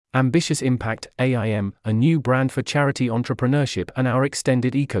Ambitious Impact, AIM, a new brand for charity entrepreneurship and our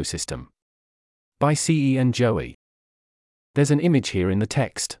extended ecosystem. By CE and Joey. There's an image here in the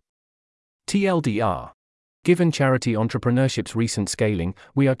text. TLDR. Given charity entrepreneurship's recent scaling,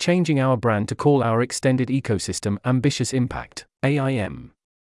 we are changing our brand to call our extended ecosystem Ambitious Impact, AIM.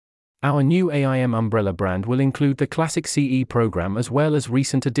 Our new AIM umbrella brand will include the classic CE program as well as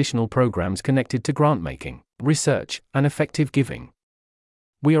recent additional programs connected to grant-making, research, and effective giving.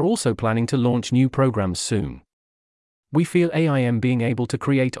 We are also planning to launch new programs soon. We feel AIM being able to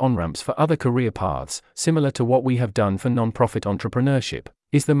create on-ramps for other career paths, similar to what we have done for non-profit entrepreneurship,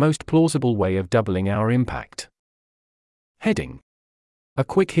 is the most plausible way of doubling our impact. Heading: A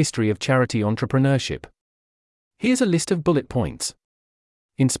quick history of charity entrepreneurship. Here's a list of bullet points.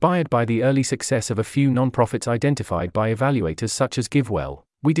 Inspired by the early success of a few non-profits identified by evaluators such as GiveWell,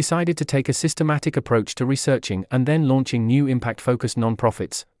 we decided to take a systematic approach to researching and then launching new impact-focused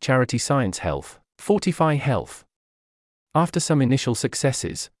non-profits, Charity Science Health, Fortify Health. After some initial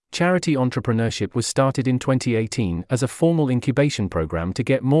successes, Charity Entrepreneurship was started in 2018 as a formal incubation program to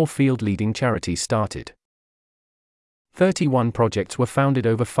get more field-leading charities started. 31 projects were founded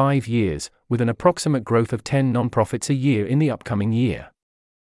over 5 years, with an approximate growth of 10 non-profits a year in the upcoming year.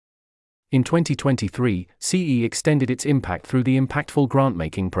 In 2023, CE extended its impact through the Impactful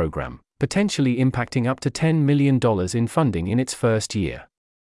Grant-Making Program, potentially impacting up to $10 million in funding in its first year.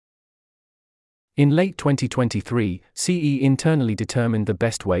 In late 2023, CE internally determined the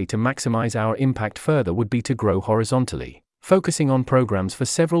best way to maximize our impact further would be to grow horizontally, focusing on programs for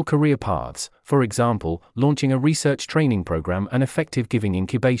several career paths, for example, launching a research training program and effective giving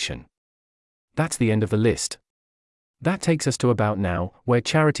incubation. That's the end of the list. That takes us to About Now, where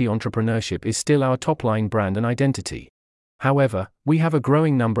charity entrepreneurship is still our top-line brand and identity. However, we have a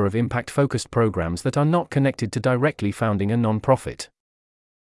growing number of impact-focused programs that are not connected to directly founding a non-profit.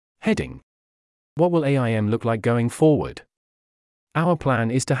 Heading: What will AIM look like going forward? Our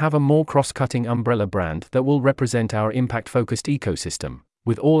plan is to have a more cross-cutting umbrella brand that will represent our impact-focused ecosystem,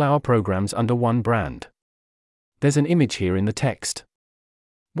 with all our programs under one brand. There's an image here in the text.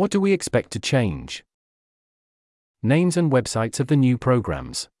 What do we expect to change? Names and websites of the new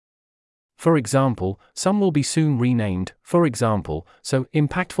programs. For example, some will be soon renamed, for example, so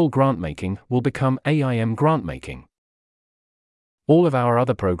Impactful Grant-Making will become AIM Grant-Making. All of our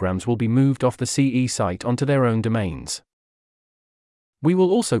other programs will be moved off the CE site onto their own domains. We will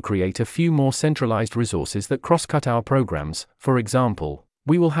also create a few more centralized resources that cross-cut our programs. For example,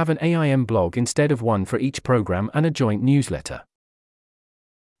 we will have an AIM blog instead of one for each program and a joint newsletter.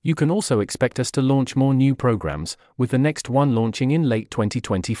 You can also expect us to launch more new programs, with the next one launching in late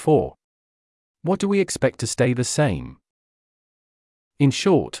 2024. What do we expect to stay the same? In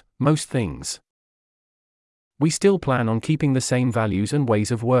short, most things. We still plan on keeping the same values and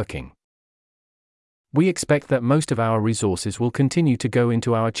ways of working. We expect that most of our resources will continue to go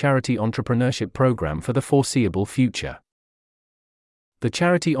into our charity entrepreneurship program for the foreseeable future. The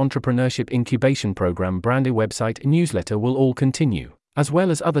Charity Entrepreneurship Incubation Program branded website and newsletter will all continue, as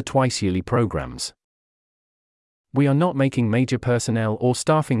well as other twice-yearly programs. We are not making major personnel or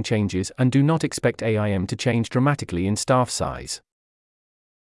staffing changes and do not expect AIM to change dramatically in staff size.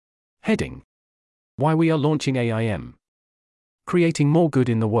 Heading: Why we are launching AIM. Creating more good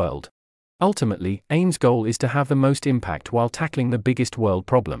in the world. Ultimately, AIM's goal is to have the most impact while tackling the biggest world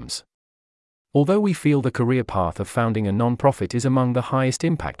problems. Although we feel the career path of founding a non-profit is among the highest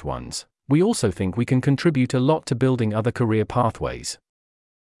impact ones, we also think we can contribute a lot to building other career pathways.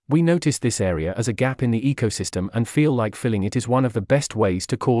 We notice this area as a gap in the ecosystem and feel like filling it is one of the best ways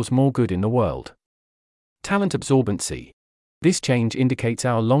to cause more good in the world. Talent absorbency. This change indicates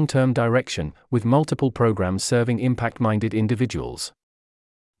our long-term direction, with multiple programs serving impact-minded individuals.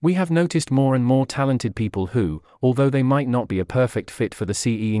 We have noticed more and more talented people who, although they might not be a perfect fit for the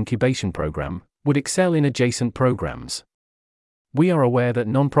CE incubation program, would excel in adjacent programs. We are aware that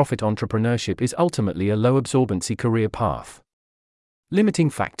non-profit entrepreneurship is ultimately a low absorbency career path. Limiting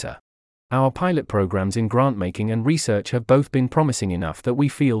factor. Our pilot programs in grant-making and research have both been promising enough that we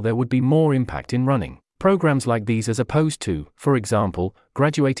feel there would be more impact in running programs like these as opposed to, for example,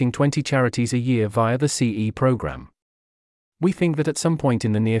 graduating 20 charities a year via the CE program. We think that at some point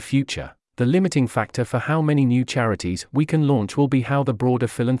in the near future, the limiting factor for how many new charities we can launch will be how the broader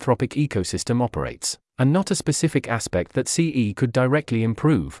philanthropic ecosystem operates, and not a specific aspect that CE could directly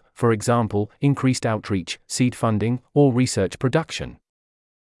improve, for example, increased outreach, seed funding, or research production.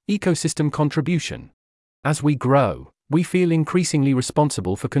 Ecosystem contribution. As we grow, we feel increasingly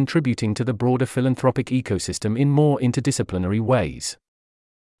responsible for contributing to the broader philanthropic ecosystem in more interdisciplinary ways.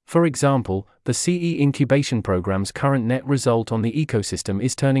 For example, the CE incubation program's current net result on the ecosystem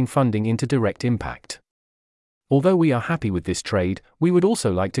is turning funding into direct impact. Although we are happy with this trade, we would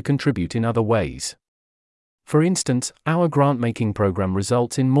also like to contribute in other ways. For instance, our grant-making program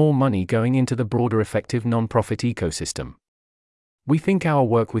results in more money going into the broader effective non-profit ecosystem. We think our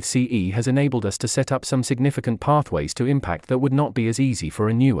work with CE has enabled us to set up some significant pathways to impact that would not be as easy for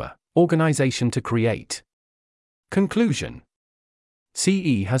a newer organization to create. Conclusion: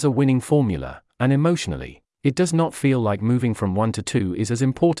 CE has a winning formula, and emotionally, it does not feel like moving from 1 to 2 is as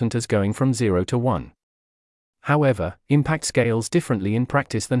important as going from 0 to 1. However, impact scales differently in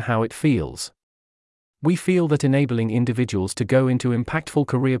practice than how it feels. We feel that enabling individuals to go into impactful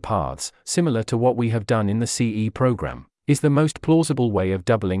career paths, similar to what we have done in the CE program, is the most plausible way of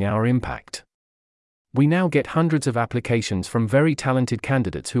doubling our impact. We now get hundreds of applications from very talented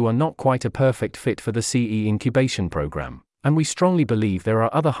candidates who are not quite a perfect fit for the CE incubation program, and we strongly believe there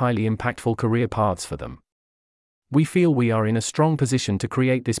are other highly impactful career paths for them. We feel we are in a strong position to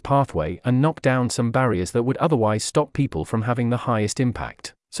create this pathway and knock down some barriers that would otherwise stop people from having the highest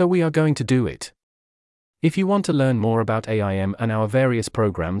impact, so we are going to do it. If you want to learn more about AIM and our various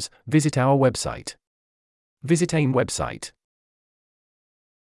programs, visit our website. Visit AIM website.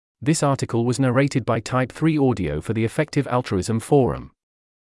 This article was narrated by Type 3 Audio for the Effective Altruism Forum.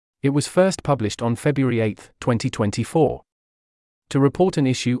 It was first published on February 8, 2024. To report an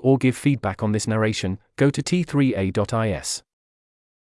issue or give feedback on this narration, go to t3a.is.